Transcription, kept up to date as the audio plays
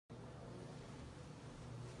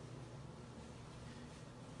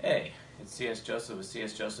Hey, it's CS Joseph with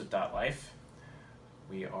csjoseph.life.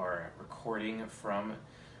 We are recording from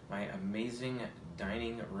my amazing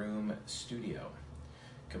dining room studio,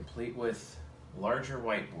 complete with larger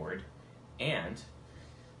whiteboard, and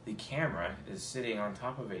the camera is sitting on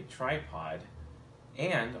top of a tripod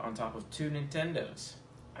and on top of two Nintendos.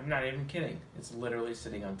 I'm not even kidding. It's literally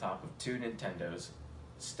sitting on top of two Nintendos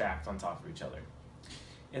stacked on top of each other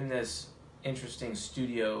in this interesting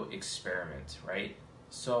studio experiment, right?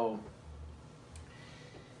 So,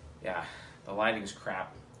 yeah, the lighting's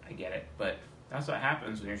crap, I get it, but that's what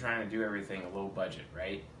happens when you're trying to do everything low budget,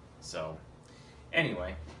 right? So,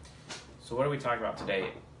 anyway, so what are we talking about today?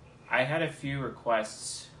 I had a few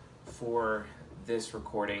requests for this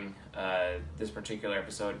recording, this particular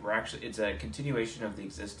episode. It's a continuation of the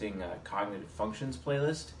existing cognitive functions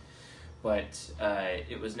playlist, but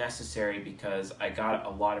it was necessary because I got a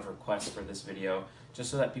lot of requests for this video just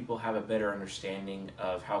so that people have a better understanding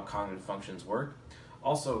of how cognitive functions work.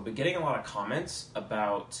 Also, I've been getting a lot of comments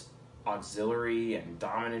about auxiliary and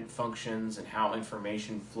dominant functions and how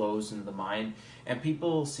information flows into the mind, and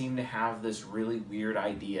people seem to have this really weird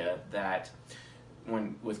idea that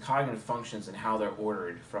with cognitive functions and how they're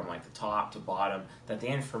ordered from like the top to bottom, that the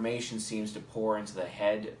information seems to pour into the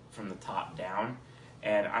head from the top down.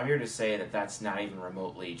 And I'm here to say that that's not even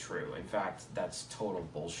remotely true. In fact, that's total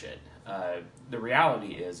bullshit. The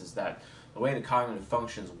reality is that the way the cognitive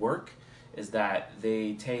functions work is that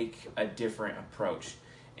they take a different approach.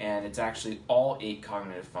 And it's actually all 8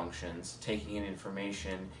 cognitive functions taking in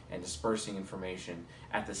information and dispersing information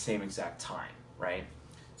at the same exact time, right?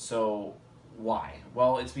 So why?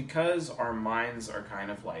 Well, it's because our minds are kind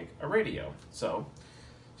of like a radio. So,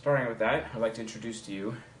 starting with that, I'd like to introduce to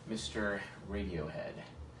you Mr. Radiohead.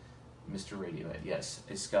 Mr. Radiohead, yes,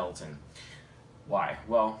 a skeleton. Why?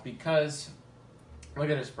 Well, because look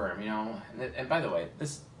at a sperm, you know, and by the way,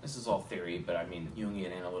 this is all theory, but I mean,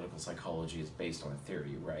 Jungian analytical psychology is based on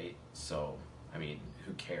theory, right? So, I mean,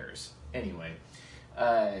 who cares? Anyway,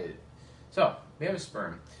 so we have a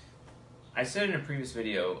sperm. I said in a previous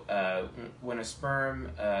video, when a sperm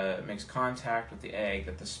makes contact with the egg,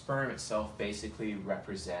 that the sperm itself basically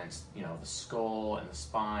represents, you know, the skull and the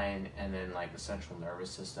spine, and then like the central nervous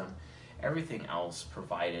system. Everything else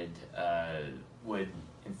provided would,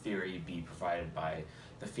 in theory, be provided by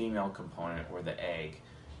the female component or the egg,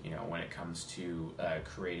 you know, when it comes to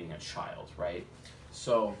creating a child, right?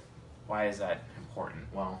 So, why is that important?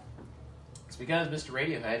 Well, it's because Mr.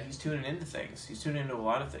 Radiohead, he's tuning into things. He's tuning into a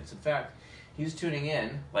lot of things. In fact, he's tuning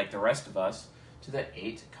in, like the rest of us, to the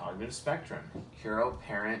 8 cognitive spectrum. Hero,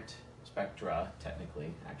 parent, spectra,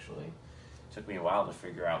 technically, actually. Took me a while to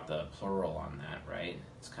figure out the plural on that, right?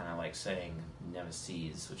 It's kind of like saying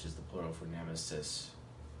nemesis, which is the plural for nemesis.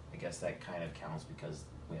 I guess that kind of counts because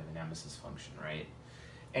we have a nemesis function, right?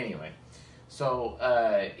 Anyway, so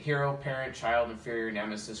hero, parent, child, inferior,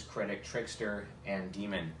 nemesis, critic, trickster, and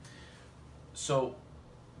demon. So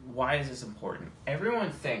why is this important?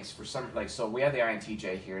 Everyone thinks for some, like, so we have the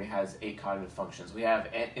INTJ here, and it has 8 cognitive functions. We have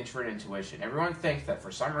introvert intuition. Everyone thinks that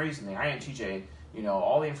for some reason the INTJ, you know,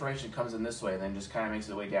 all the information comes in this way and then just kind of makes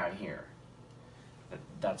its way down here.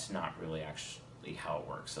 That's not really actually how it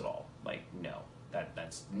works at all. Like, no.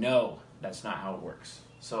 That's not how it works.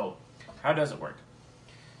 So, how does it work?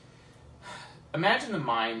 Imagine the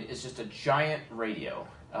mind is just a giant radio.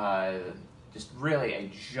 Just really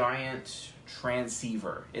a giant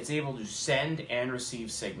transceiver. It's able to send and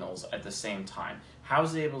receive signals at the same time. How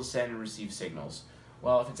is it able to send and receive signals?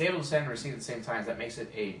 Well, if it's able to send and receive at the same time, that makes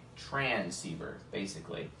it a transceiver,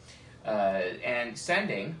 basically. And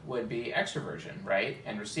sending would be extroversion, right?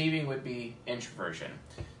 And receiving would be introversion.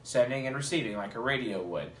 Sending and receiving, like a radio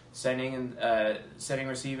would. Sending,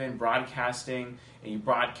 receiving, broadcasting, and you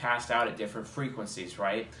broadcast out at different frequencies,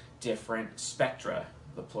 right? Different spectra,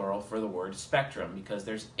 the plural for the word spectrum, because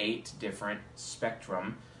there's 8 different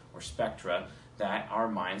spectrum or spectra that our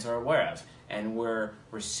minds are aware of. And we're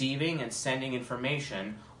receiving and sending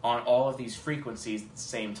information on all of these frequencies at the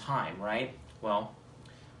same time, right? Well,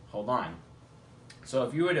 hold on. So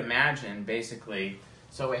if you would imagine, basically,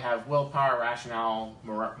 so we have willpower, rationale,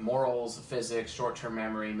 morals, physics, short-term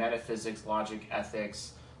memory, metaphysics, logic,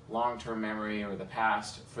 ethics, long-term memory, or the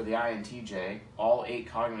past. For the INTJ, all 8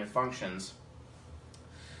 cognitive functions,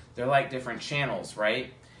 they're like different channels,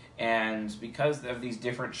 right? And because of these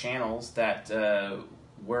different channels that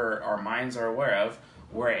our minds are aware of,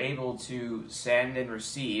 we're able to send and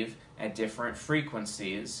receive at different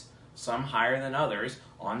frequencies, some higher than others,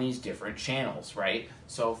 on these different channels, right?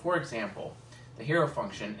 So, for example, the hero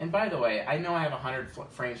function, and by the way, I know I have 100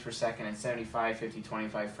 frames per second and 75, 50,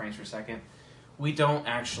 25 frames per second. We don't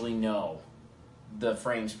actually know the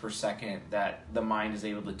frames per second that the mind is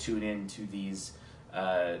able to tune into these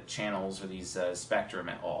channels or these spectrum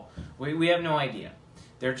at all. We have no idea.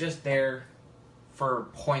 They're just there for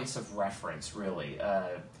points of reference, really.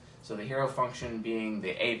 So the hero function being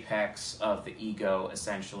the apex of the ego,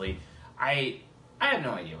 essentially. I have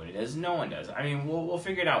no idea what it is. No one does. I mean, we'll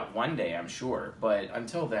figure it out one day, I'm sure. But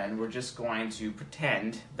until then, we're just going to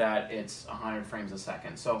pretend that it's 100 frames a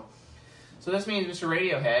second. So this means Mr.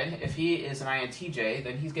 Radiohead, if he is an INTJ,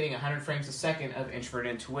 then he's getting 100 frames a second of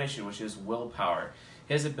introverted intuition, which is willpower.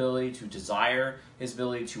 His ability to desire, his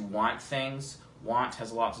ability to want things. Want has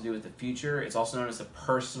a lot to do with the future. It's also known as the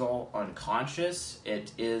personal unconscious.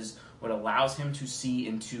 It is what allows him to see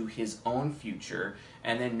into his own future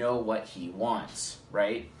and then know what he wants,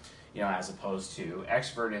 right? As opposed to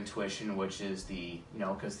extrovert intuition, which is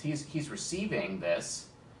because he's receiving this,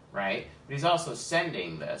 right? But he's also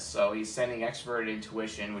sending this. So he's sending extrovert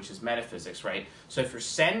intuition, which is metaphysics, right? So if you're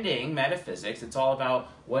sending metaphysics, it's all about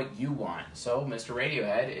what you want. So Mr.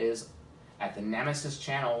 Radiohead is at the Nemesis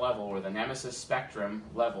channel level or the Nemesis spectrum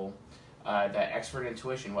level, that extrovert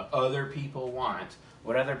intuition, what other people want,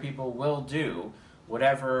 what other people will do,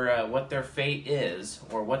 whatever what their fate is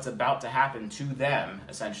or what's about to happen to them,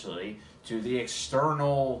 essentially, to the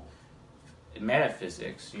external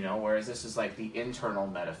metaphysics, whereas this is like the internal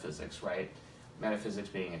metaphysics, right? Metaphysics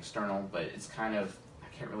being external, but it's kind of, I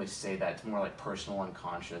can't really say that, it's more like personal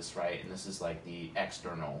unconscious, right? And this is like the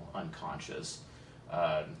external unconscious,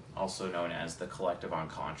 also known as the collective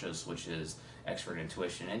unconscious, which is extrovert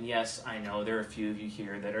intuition. And yes, I know there are a few of you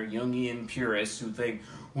here that are Jungian purists who think,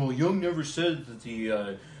 well, Jung never said that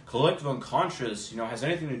the collective unconscious, has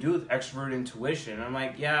anything to do with extrovert intuition. And I'm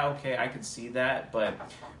like, yeah, okay, I could see that, but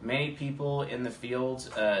many people in the field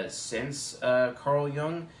since Carl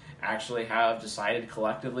Jung actually have decided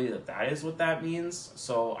collectively that is what that means.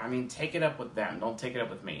 So, I mean, take it up with them. Don't take it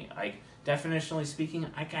up with me. Like, definitionally speaking,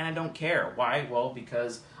 I kind of don't care. Why? Well,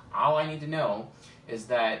 because all I need to know is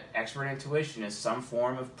that extrovert intuition is some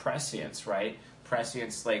form of prescience, right?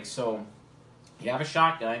 Prescience, like, so you have a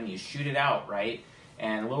shotgun, you shoot it out, right?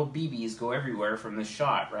 And little BBs go everywhere from the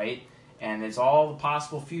shot, right? And it's all the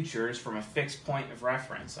possible futures from a fixed point of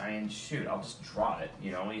reference. I mean, shoot, I'll just draw it.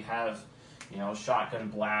 We have, shotgun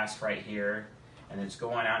blast right here, and it's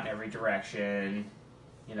going out in every direction,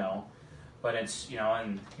 but it's,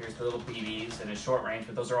 and here's the little BBs, and it's short range,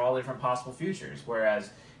 but those are all different possible futures. Whereas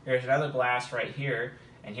here's another blast right here,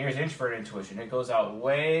 and here's introvert intuition. It goes out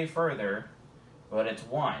way further, but it's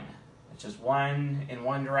one. It's just one in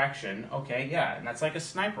one direction. Okay, yeah, and that's like a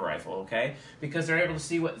sniper rifle, okay? Because they're able to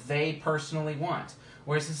see what they personally want.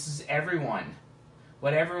 Whereas this is everyone.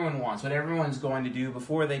 What everyone wants, what everyone's going to do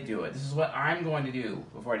before they do it. This is what I'm going to do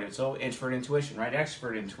before I do it. So introvert intuition, right?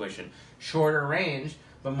 Extrovert intuition. Shorter range,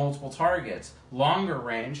 but multiple targets. Longer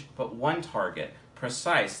range, but one target.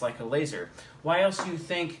 Precise, like a laser. Why else do you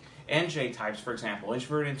think NJ types, for example,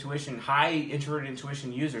 introvert intuition, high introvert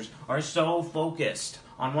intuition users are so focused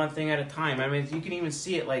on one thing at a time? I mean, you can even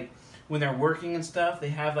see it like when they're working and stuff, they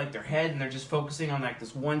have like their head and they're just focusing on like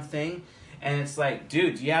this one thing. And it's like,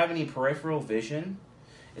 dude, do you have any peripheral vision?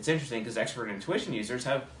 It's interesting because extrovert intuition users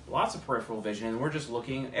have lots of peripheral vision and we're just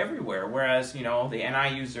looking everywhere. Whereas, the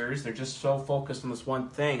NI users, they're just so focused on this one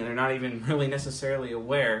thing and they're not even really necessarily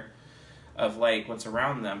aware of like what's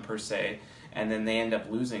around them per se. And then they end up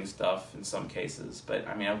losing stuff in some cases. But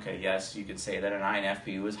I mean, okay, yes, you could say that an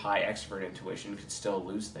INFP who is high extrovert intuition could still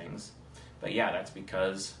lose things. But yeah, that's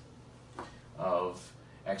because of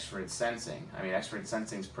extrovert sensing. I mean, extrovert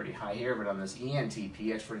sensing is pretty high here, but on this ENTP,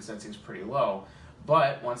 extrovert sensing is pretty low.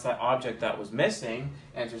 But once that object that was missing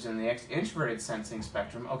enters in the introverted sensing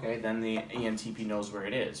spectrum, okay, then the ENTP knows where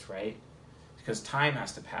it is, right? Because time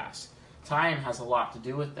has to pass. Time has a lot to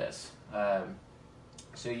do with this.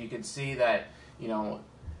 So you can see that,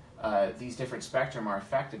 these different spectrum are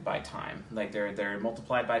affected by time. Like they're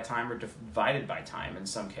multiplied by time or divided by time in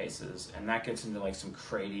some cases. And that gets into like some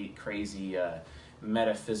crazy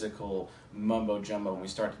metaphysical mumbo jumbo when we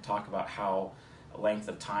start to talk about how length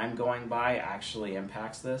of time going by actually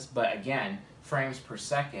impacts this. But again, frames per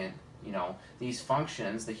second, these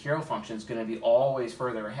functions, the hero function is going to be always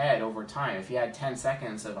further ahead over time. If you had 10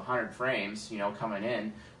 seconds of 100 frames, coming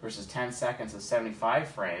in versus 10 seconds of 75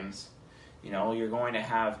 frames, you're going to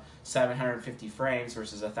have 750 frames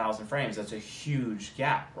versus 1,000 frames. That's a huge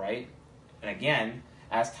gap, right? And again,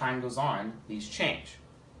 as time goes on, these change.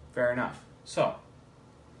 Fair enough. So,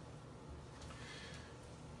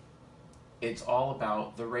 it's all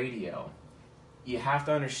about the radio. You have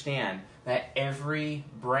to understand that every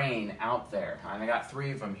brain out there, and I got 3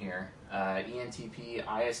 of them here, ENTP,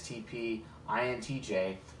 ISTP,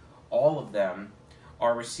 INTJ, all of them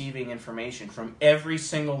are receiving information from every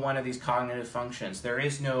single one of these cognitive functions. There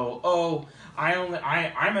is no, oh, I'm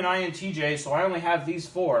an INTJ, so I only have these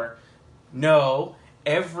 4. No,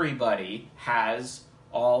 everybody has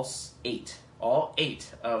all 8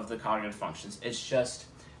 of the cognitive functions. It's just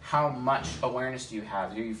how much awareness do you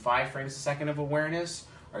have? Are you 5 frames a second of awareness?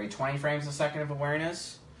 Are you 20 frames a second of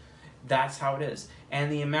awareness? That's how it is.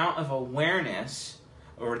 And the amount of awareness,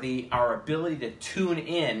 or our ability to tune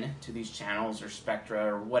in to these channels or spectra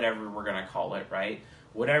or whatever we're going to call it, right?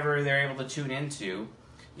 Whatever they're able to tune into,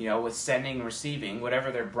 with sending and receiving,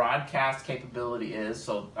 whatever their broadcast capability is.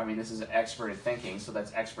 So, I mean, this is experted thinking, so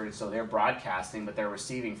that's experted. So they're broadcasting, but they're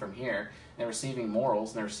receiving from here. They're receiving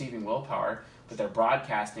morals, and they're receiving willpower, but they're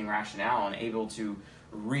broadcasting rationale and able to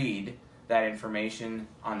read that information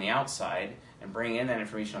on the outside and bring in that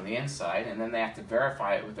information on the inside, and then they have to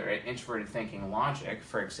verify it with their introverted thinking logic,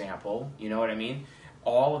 for example. You know what I mean?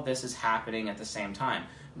 All of this is happening at the same time.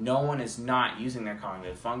 No one is not using their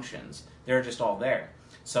cognitive functions. They're just all there.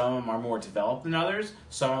 Some of them are more developed than others.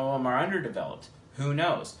 Some of them are underdeveloped. Who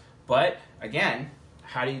knows? But, again,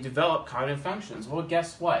 how do you develop cognitive functions? Well,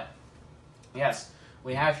 guess what? Yes,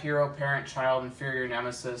 we have hero, parent, child, inferior,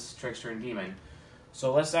 nemesis, trickster, and demon.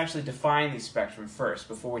 So let's actually define these spectrum first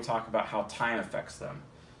before we talk about how time affects them.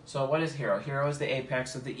 So what is hero? Hero is the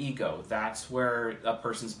apex of the ego. That's where a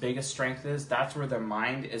person's biggest strength is. That's where their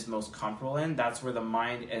mind is most comfortable in. That's where the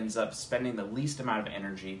mind ends up spending the least amount of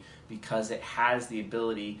energy because it has the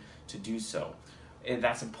ability to do so. And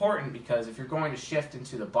that's important because if you're going to shift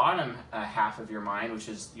into the bottom half of your mind, which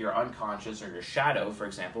is your unconscious or your shadow, for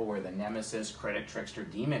example, where the nemesis, critic, trickster,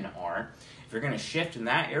 demon are, if you're going to shift in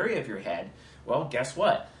that area of your head, well, guess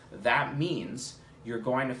what? That means you're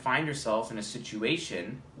going to find yourself in a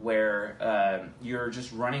situation where you're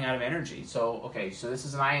just running out of energy. So, okay, so this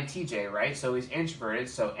is an INTJ, right? So he's introverted,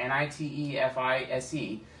 so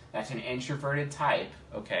N-I-T-E-F-I-S-E, that's an introverted type,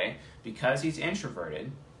 okay? Because he's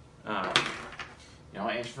introverted,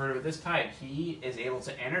 introverted with this type, he is able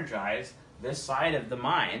to energize this side of the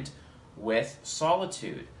mind with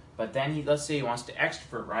solitude. But then let's say he wants to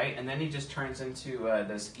extrovert, right? And then he just turns into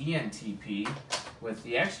this ENTP with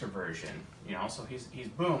the extroversion, so he's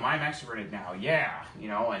boom, I'm extroverted now, yeah,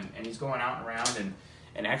 and he's going out and around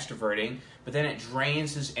and extroverting, but then it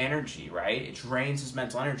drains his energy, right? It drains his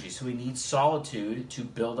mental energy, so he needs solitude to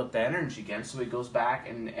build up the energy again, so he goes back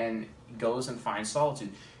and goes and finds solitude,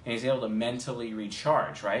 and he's able to mentally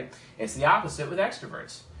recharge, right? It's the opposite with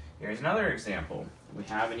extroverts. Here's another example. We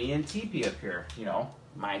have an ENTP up here,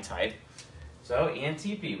 my type. So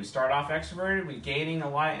ENTP, we start off extroverted, we're gaining a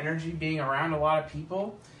lot of energy, being around a lot of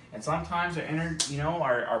people, and sometimes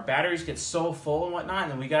our batteries get so full and whatnot,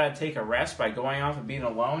 and then we gotta take a rest by going off and being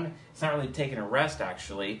alone. It's not really taking a rest,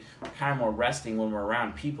 actually. We're kind of more resting when we're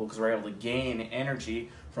around people because we're able to gain energy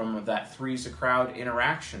from that three's a crowd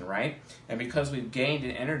interaction, right? And because we've gained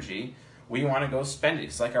an energy, we want to go spend it.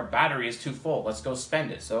 It's like our battery is too full. Let's go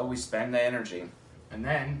spend it. So we spend the energy. And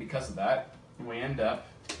then, because of that, we end up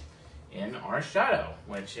in our shadow,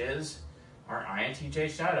 which is our INTJ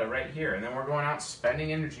shadow right here. And then we're going out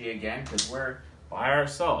spending energy again because we're by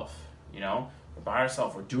ourselves, we're by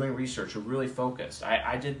ourselves. We're doing research. We're really focused.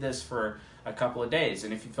 I did this for a couple of days,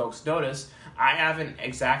 and if you folks notice, I haven't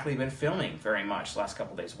exactly been filming very much the last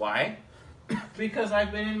couple of days. Why? Because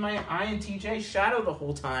I've been in my INTJ shadow the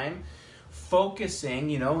whole time, focusing,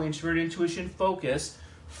 introverted intuition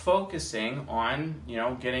focusing on,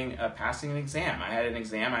 passing an exam. I had an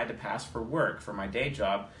exam I had to pass for work, for my day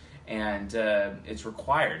job, and it's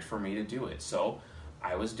required for me to do it. So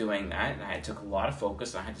I was doing that, and I took a lot of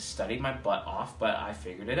focus, and I had to study my butt off, but I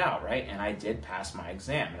figured it out, right? And I did pass my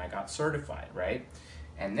exam, and I got certified, right?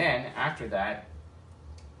 And then, after that,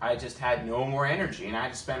 I just had no more energy, and I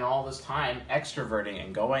had to spend all this time extroverting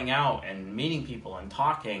and going out and meeting people and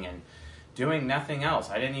talking and doing nothing else.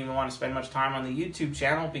 I didn't even want to spend much time on the YouTube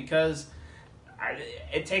channel because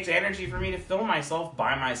it takes energy for me to film myself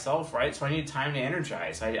by myself, right? So I needed time to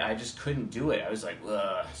energize. I just couldn't do it. I was like,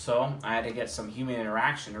 ugh. So I had to get some human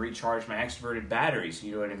interaction to recharge my extroverted batteries,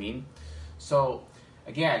 you know what I mean? So,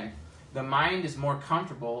 again, the mind is more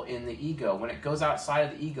comfortable in the ego. When it goes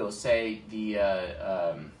outside of the ego, say the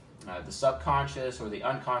subconscious or the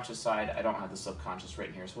unconscious side, I don't have the subconscious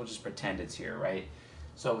written here, so we'll just pretend it's here, right?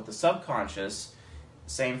 So with the subconscious,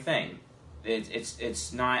 same thing.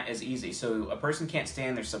 It's not as easy. So a person can't stay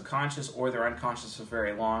in their subconscious or their unconscious for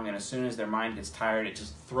very long, and as soon as their mind gets tired, it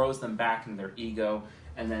just throws them back into their ego,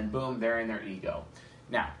 and then boom, they're in their ego.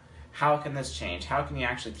 Now, how can this change? How can you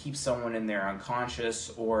actually keep someone in their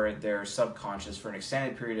unconscious or their subconscious for an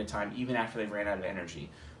extended period of time, even after they've ran out of energy?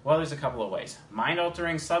 Well, there's a couple of ways.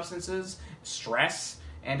 Mind-altering substances, stress,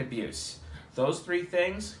 and abuse. Those three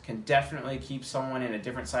things can definitely keep someone in a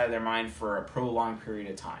different side of their mind for a prolonged period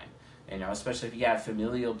of time. You know, especially if you have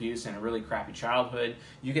familial abuse and a really crappy childhood,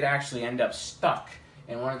 you could actually end up stuck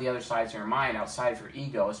in one of the other sides of your mind outside of your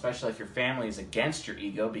ego, especially if your family is against your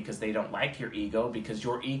ego because they don't like your ego, because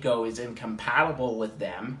your ego is incompatible with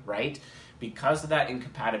them, right? Because of that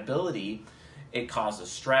incompatibility, it causes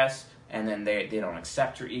stress, and then they don't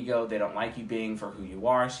accept your ego, they don't like you being for who you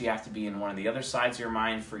are, so you have to be in one of the other sides of your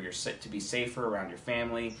mind for to be safer around your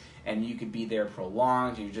family, and you could be there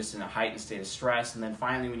prolonged, you're just in a heightened state of stress, and then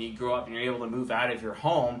finally when you grow up and you're able to move out of your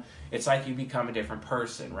home, it's like you become a different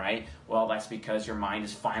person, right? Well, that's because your mind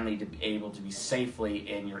is finally able to be safely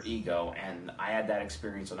in your ego, and I had that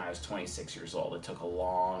experience when I was 26 years old. It took a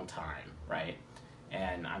long time, right?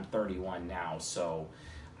 And I'm 31 now, so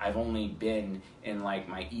I've only been in like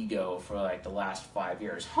my ego for like the last 5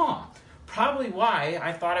 years. Probably why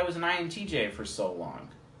I thought I was an INTJ for so long.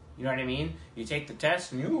 You know what I mean? You take the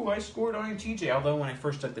test and I scored INTJ. Although when I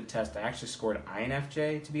first took the test, I actually scored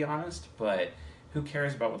INFJ, to be honest. But who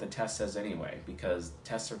cares about what the test says anyway? Because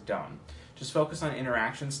tests are dumb. Just focus on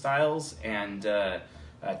interaction styles and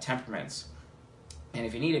temperaments. And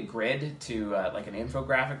if you need a grid to, like an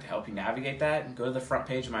infographic to help you navigate that, go to the front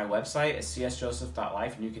page of my website at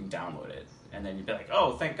csjoseph.life and you can download it. And then you'd be like,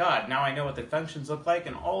 oh, thank God, now I know what the functions look like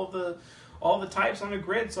and all the types on a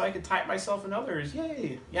grid so I can type myself in others.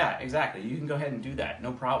 Yay. Yeah, exactly. You can go ahead and do that.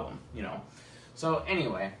 No problem, you know. So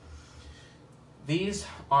anyway,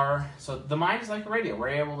 so the mind is like a radio. We're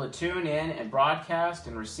able to tune in and broadcast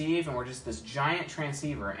and receive, and we're just this giant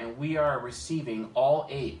transceiver, and we are receiving all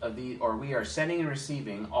 8 of these, or we are sending and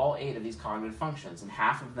receiving all 8 of these cognitive functions, and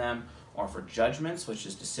half of them are for judgments, which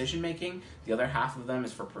is decision making. The other half of them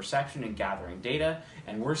is for perception and gathering data,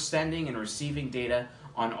 and we're sending and receiving data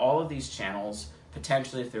on all of these channels,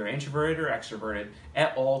 potentially if they're introverted or extroverted,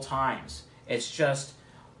 at all times. It's just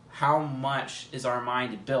how much is our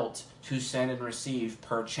mind built to send and receive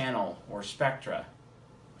per channel or spectrum,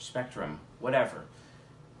 whatever.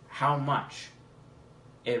 How much?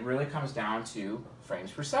 It really comes down to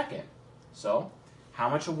frames per second. So, how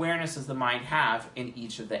much awareness does the mind have in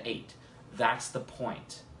each of the 8? That's the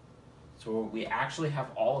point. So we actually have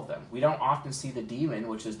all of them. We don't often see the demon,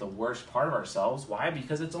 which is the worst part of ourselves. Why?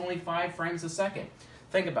 Because it's only 5 frames a second.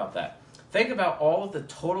 Think about that. Think about all of the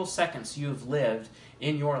total seconds you've lived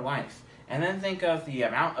in your life. And then think of the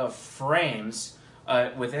amount of frames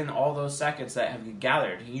within all those seconds that have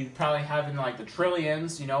gathered. You'd probably have in like the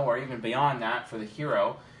trillions, you know, or even beyond that for the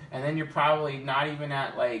hero. And then you're probably not even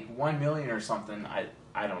at like 1 million or something.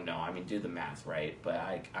 I don't know. I mean, do the math, right? But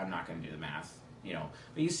I'm not going to do the math, you know.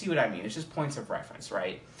 But you see what I mean. It's just points of reference,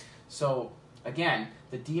 right? So, again,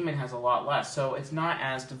 the demon has a lot less. So it's not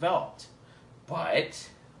as developed. But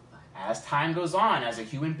as time goes on, as a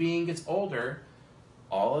human being gets older,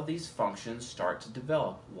 all of these functions start to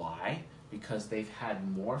develop. Why? Because they've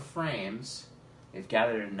had more frames, they've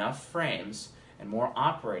gathered enough frames, and more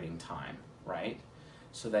operating time, right?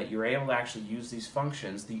 So that you're able to actually use these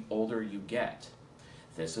functions the older you get.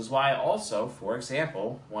 This is why also, for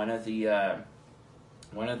example, one of the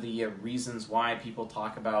reasons why people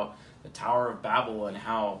talk about the Tower of Babel and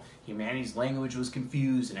how humanity's language was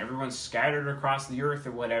confused and everyone's scattered across the earth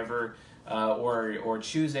or whatever, or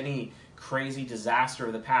choose any crazy disaster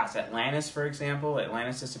of the past. Atlantis, for example,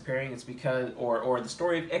 Atlantis disappearing, it's because, or the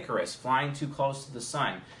story of Icarus flying too close to the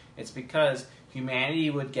sun, it's because humanity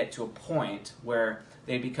would get to a point where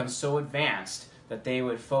they become so advanced that they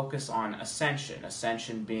would focus on ascension.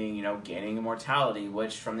 Ascension being, you know, gaining immortality,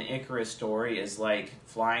 which from the Icarus story is like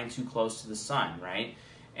flying too close to the sun, right?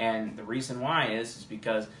 And the reason why is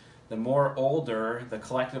because the more older the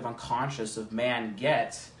collective unconscious of man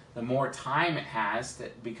gets, the more time it has,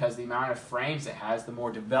 because the amount of frames it has, the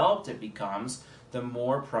more developed it becomes, the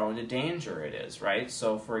more prone to danger it is, right?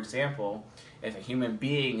 So, for example, if a human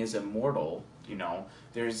being is immortal, you know,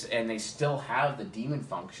 and they still have the demon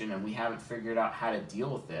function, and we haven't figured out how to deal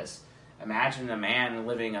with this. Imagine a man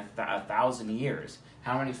living 1,000 years.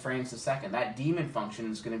 How many frames a second? That demon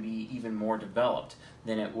function is going to be even more developed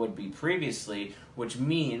than it would be previously, which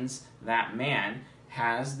means that man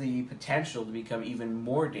has the potential to become even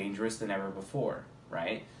more dangerous than ever before,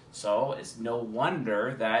 right? So it's no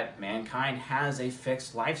wonder that mankind has a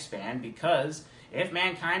fixed lifespan, because if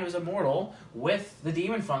mankind was immortal with the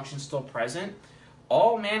demon function still present,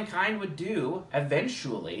 all mankind would do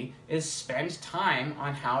eventually is spend time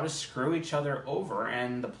on how to screw each other over,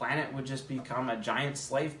 and the planet would just become a giant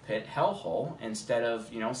slave pit hellhole instead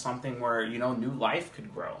of, you know, something where, you know, new life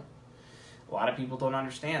could grow. A lot of people don't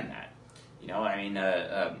understand that. You know, I mean,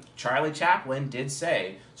 Charlie Chaplin did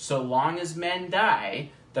say, so long as men die,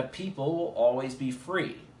 the people will always be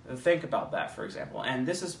free. Think about that, for example. And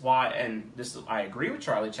this is why, I agree with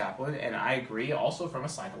Charlie Chaplin, and I agree also from a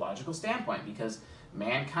psychological standpoint, because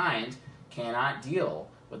mankind cannot deal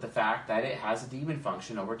with the fact that it has a demon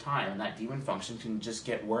function over time, and that demon function can just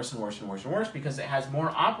get worse and worse and worse and worse because it has more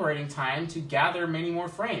operating time to gather many more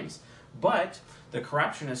frames. But the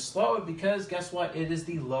corruption is slowed because, guess what? It is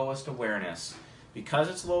the lowest awareness. Because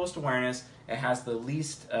it's lowest awareness, it has the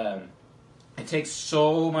least... it takes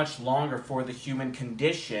so much longer for the human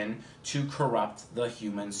condition to corrupt the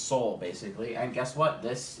human soul, basically. And guess what?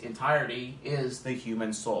 This entirety is the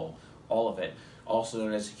human soul. All of it. Also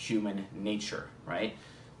known as human nature, right?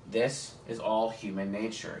 This is all human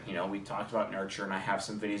nature. You know, we talked about nurture, and I have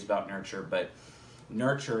some videos about nurture, but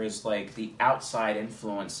nurture is like the outside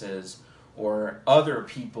influences or other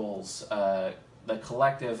people's, the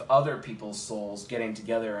collective other people's souls getting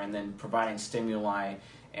together and then providing stimuli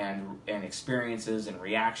and experiences and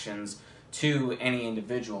reactions to any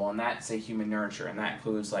individual, and that's a human nurture, and that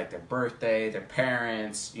includes like their birthday, their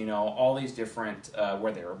parents, you know, all these different,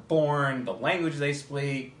 where they were born, the language they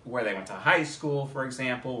speak, where they went to high school, for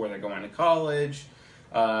example, where they're going to college,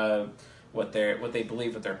 what they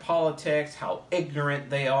believe with their politics, how ignorant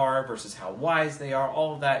they are versus how wise they are.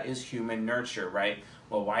 All of that is human nurture, right?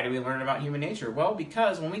 Well, why do we learn about human nature? Well,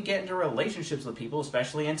 because when we get into relationships with people,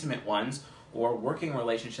 especially intimate ones, or working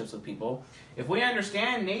relationships with people, if we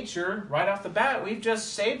understand nature right off the bat, we've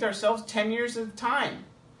just saved ourselves 10 years of time.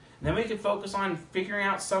 And then we can focus on figuring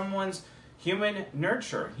out someone's human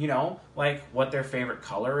nurture, you know, like what their favorite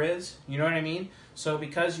color is, you know what I mean? So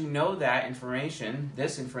because you know that information,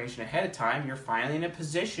 this information ahead of time, you're finally in a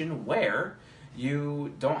position where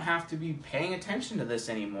you don't have to be paying attention to this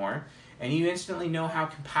anymore, and you instantly know how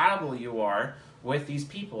compatible you are with these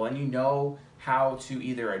people, and you know how to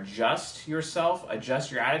either adjust yourself,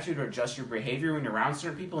 adjust your attitude, or adjust your behavior when you're around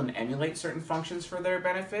certain people and emulate certain functions for their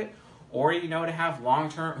benefit, or you know who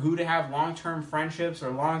to have long-term friendships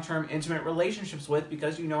or long-term intimate relationships with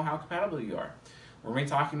because you know how compatible you are. We're going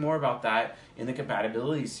to be talking more about that in the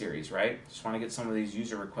compatibility series, right? Just want to get some of these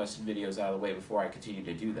user-requested videos out of the way before I continue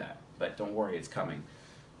to do that, but don't worry, it's coming.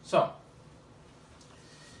 So,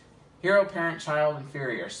 hero, parent, child,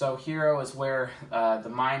 inferior. So hero is where the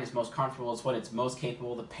mind is most comfortable. It's what it's most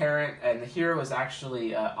capable. The parent and the hero is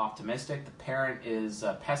actually optimistic. The parent is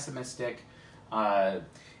pessimistic.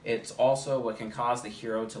 It's also what can cause the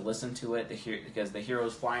hero to listen to it because the hero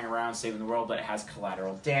is flying around saving the world, but it has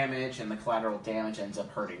collateral damage, and the collateral damage ends up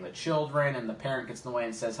hurting the children, and the parent gets in the way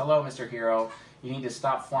and says, hello, Mr. Hero, you need to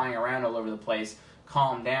stop flying around all over the place.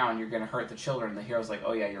 Calm down. You're going to hurt the children. And the hero's like,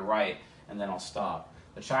 oh yeah, you're right, and then I'll stop.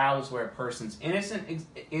 The child is where a person's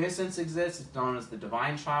innocence exists. It's known as the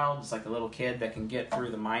divine child. It's like a little kid that can get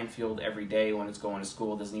through the minefield every day when it's going to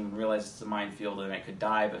school. Doesn't even realize it's a minefield and it could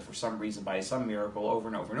die, but for some reason, by some miracle, over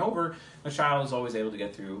and over and over, the child is always able to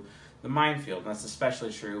get through the minefield. And that's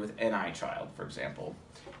especially true with NI child, for example,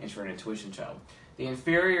 introvert intuition child. The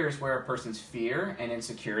inferior is where a person's fear and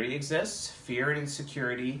insecurity exists. Fear and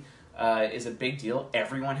insecurity is a big deal.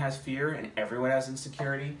 Everyone has fear and everyone has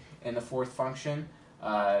insecurity in the fourth function.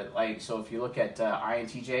 So if you look at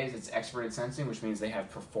INTJs, it's extroverted sensing, which means they have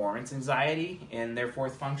performance anxiety in their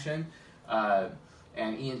fourth function.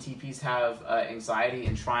 And ENTPs have anxiety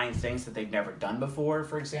in trying things that they've never done before,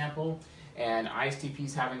 for example. And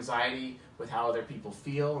ISTPs have anxiety with how other people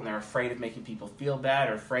feel, and they're afraid of making people feel bad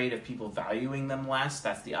or afraid of people valuing them less.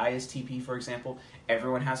 That's the ISTP, for example.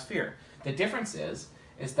 Everyone has fear. The difference is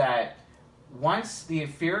that once the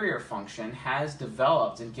inferior function has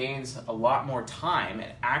developed and gains a lot more time,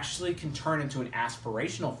 it actually can turn into an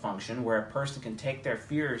aspirational function where a person can take their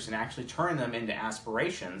fears and actually turn them into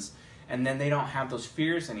aspirations, and then they don't have those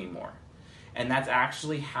fears anymore. And that's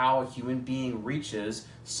actually how a human being reaches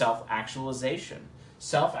self-actualization.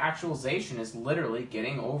 Self-actualization is literally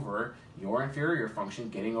getting over your inferior function,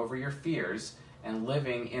 getting over your fears, and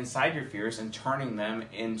living inside your fears and turning them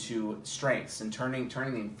into strengths and turning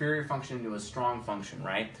the inferior function into a strong function,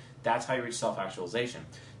 right? That's how you reach self-actualization.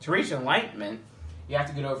 To reach enlightenment, you have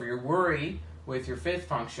to get over your worry with your fifth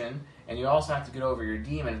function, and you also have to get over your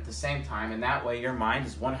demon at the same time, and that way your mind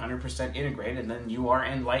is 100% integrated, and then you are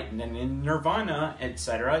enlightened and in nirvana,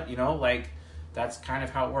 etc. You know, like, that's kind of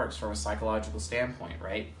how it works from a psychological standpoint,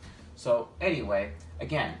 right? So anyway,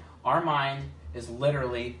 again, our mind is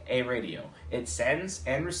literally a radio. It sends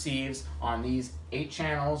and receives on these 8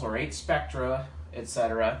 channels or 8 spectra,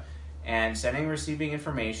 etc., and sending and receiving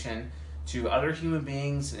information to other human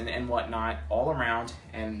beings and whatnot all around,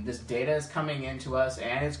 and this data is coming into us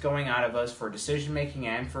and it's going out of us for decision making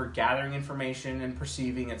and for gathering information and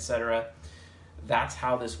perceiving, etc. That's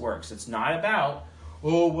how this works. It's not about,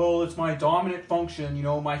 oh, well, it's my dominant function, you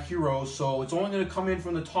know, my hero, so it's only going to come in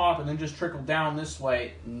from the top and then just trickle down this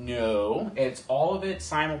way. No, it's all of it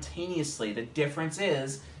simultaneously. The difference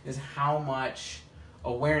is how much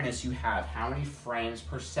awareness you have, how many frames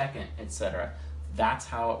per second, etc. That's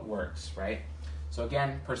how it works, right? So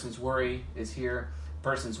again, person's worry is here.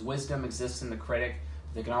 Person's wisdom exists in the critic.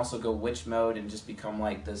 They can also go witch mode and just become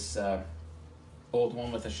like this old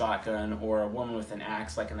one with a shotgun or a woman with an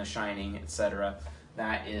axe like in The Shining, etc.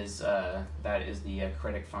 That is the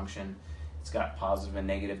critic function. It's got positive and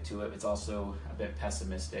negative to it. It's also a bit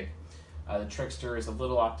pessimistic. The trickster is a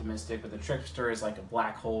little optimistic, but the trickster is like a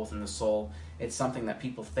black hole within the soul. It's something that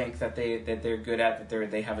people think that they're good at,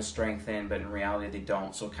 that they have a strength in, but in reality they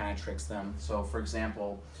don't. So it kind of tricks them. So, for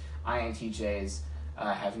example, INTJs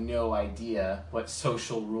have no idea what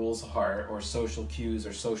social rules are, or social cues,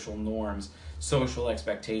 or social norms, social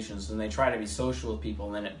expectations, and they try to be social with people,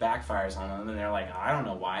 and then it backfires on them, and they're like, I don't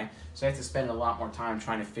know why. So they have to spend a lot more time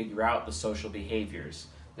trying to figure out the social behaviors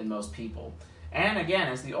than most people. And again,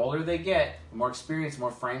 as the older they get, the more experience, more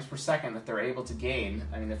frames per second that they're able to gain.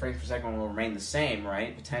 I mean, the frames per second will remain the same,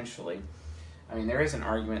 right? Potentially. I mean, there is an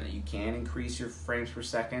argument that you can increase your frames per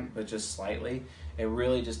second, but just slightly. It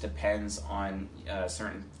really just depends on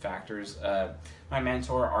certain factors. My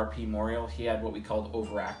mentor, R.P. Morial, he had what we called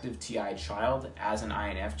overactive TI child as an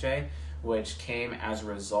INFJ, which came as a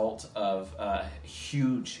result of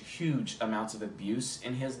huge amounts of abuse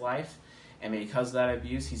in his life. And because of that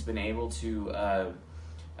abuse, he's been able to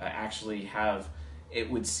actually have, it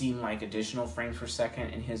would seem like, additional frames per second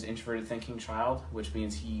in his introverted thinking child, which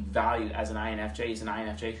means he valued, as an INFJ, he's an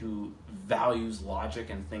INFJ who values logic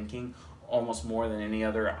and thinking almost more than any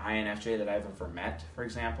other INFJ that I've ever met, for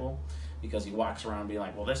example, because he walks around being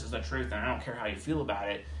like, well, this is the truth, and I don't care how you feel about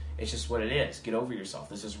it. It's just what it is. Get over yourself.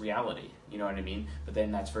 This is reality. You know what I mean? But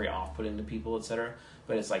then that's very off-putting to people, etc.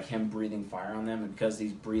 But it's like him breathing fire on them, and because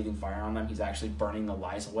he's breathing fire on them, he's actually burning the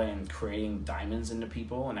lies away and creating diamonds into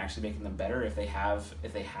people and actually making them better if they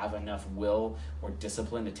have enough will or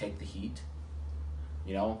discipline to take the heat.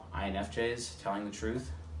 You know, INFJs telling the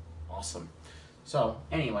truth. Awesome. So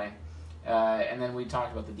anyway, and then we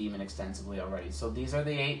talked about the demon extensively already. So these are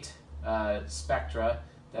the 8 spectra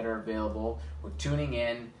that are available. We're tuning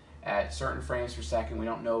in at certain frames per second. We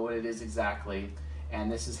don't know what it is exactly,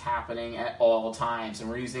 and this is happening at all times, and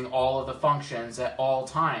we're using all of the functions at all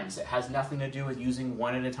times. It has nothing to do with using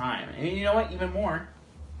one at a time. And you know what, even more,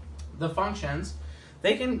 the functions,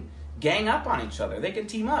 they can gang up on each other. They can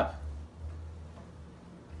team up.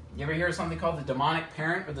 You ever hear of something called the demonic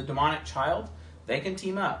parent or the demonic child? They can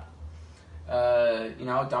team up. You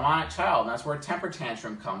know, demonic child, and that's where temper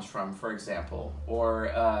tantrum comes from, for example,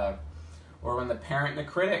 or when the parent and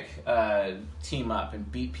the critic team up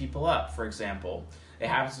and beat people up, for example. It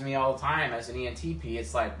happens to me all the time as an ENTP.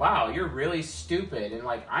 It's like, wow, you're really stupid, and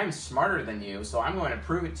like, I'm smarter than you, so I'm going to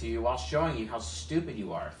prove it to you while showing you how stupid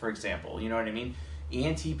you are, for example. You know what I mean?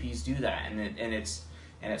 ENTPs do that, and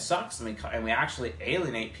it sucks, and we actually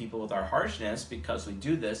alienate people with our harshness because we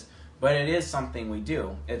do this. But it is something we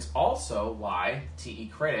do. It's also why TE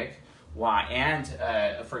Critic,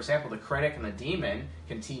 for example, the Critic and the Demon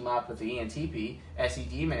can team up with the ENTP, SE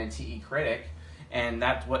Demon and TE Critic, and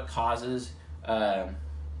that's what causes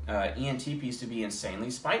ENTPs to be insanely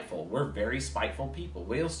spiteful. We're very spiteful people.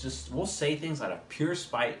 We'll say things out of pure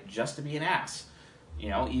spite just to be an ass, you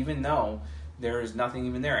know, even though there is nothing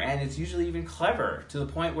even there. And it's usually even clever to the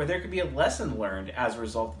point where there could be a lesson learned as a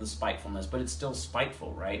result of the spitefulness, but it's still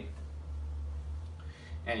spiteful, right?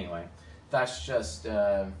 Anyway, that's just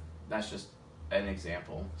an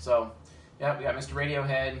example. So, yeah, we got Mr.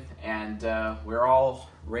 Radiohead, and we're all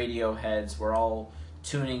Radioheads. We're all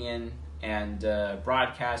tuning in and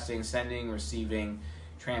broadcasting, sending, receiving,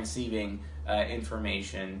 transceiving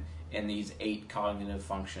information in these 8 cognitive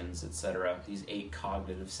functions, etc. These 8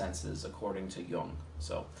 cognitive senses, according to Jung.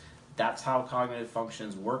 So that's how cognitive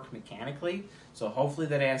functions work mechanically. So hopefully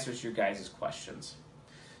that answers your guys' questions.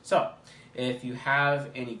 So, if you have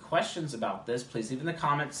any questions about this, please leave in the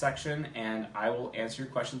comments section, and I will answer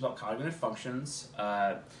your questions about cognitive functions.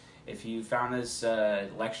 If you found this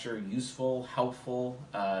lecture useful, helpful,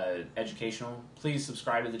 educational, please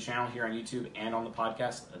subscribe to the channel here on YouTube and on the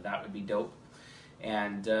podcast. That would be dope.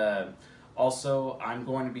 And also, I'm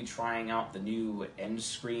going to be trying out the new end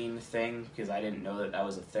screen thing because I didn't know that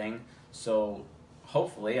was a thing. So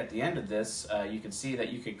hopefully at the end of this, you can see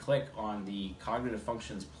that you could click on the cognitive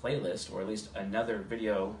functions playlist, or at least another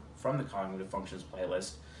video from the cognitive functions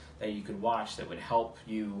playlist that you could watch that would help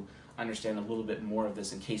you understand a little bit more of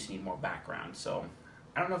this in case you need more background. So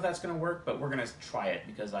I don't know if that's going to work, but we're going to try it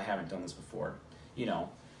because I haven't done this before. You know,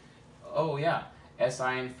 oh yeah,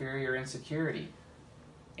 SI inferior insecurity.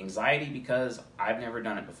 Anxiety because I've never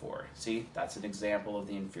done it before. See, that's an example of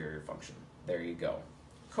the inferior function. There you go.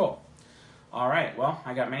 Cool. All right, well,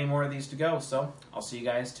 I got many more of these to go, so I'll see you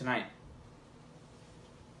guys tonight.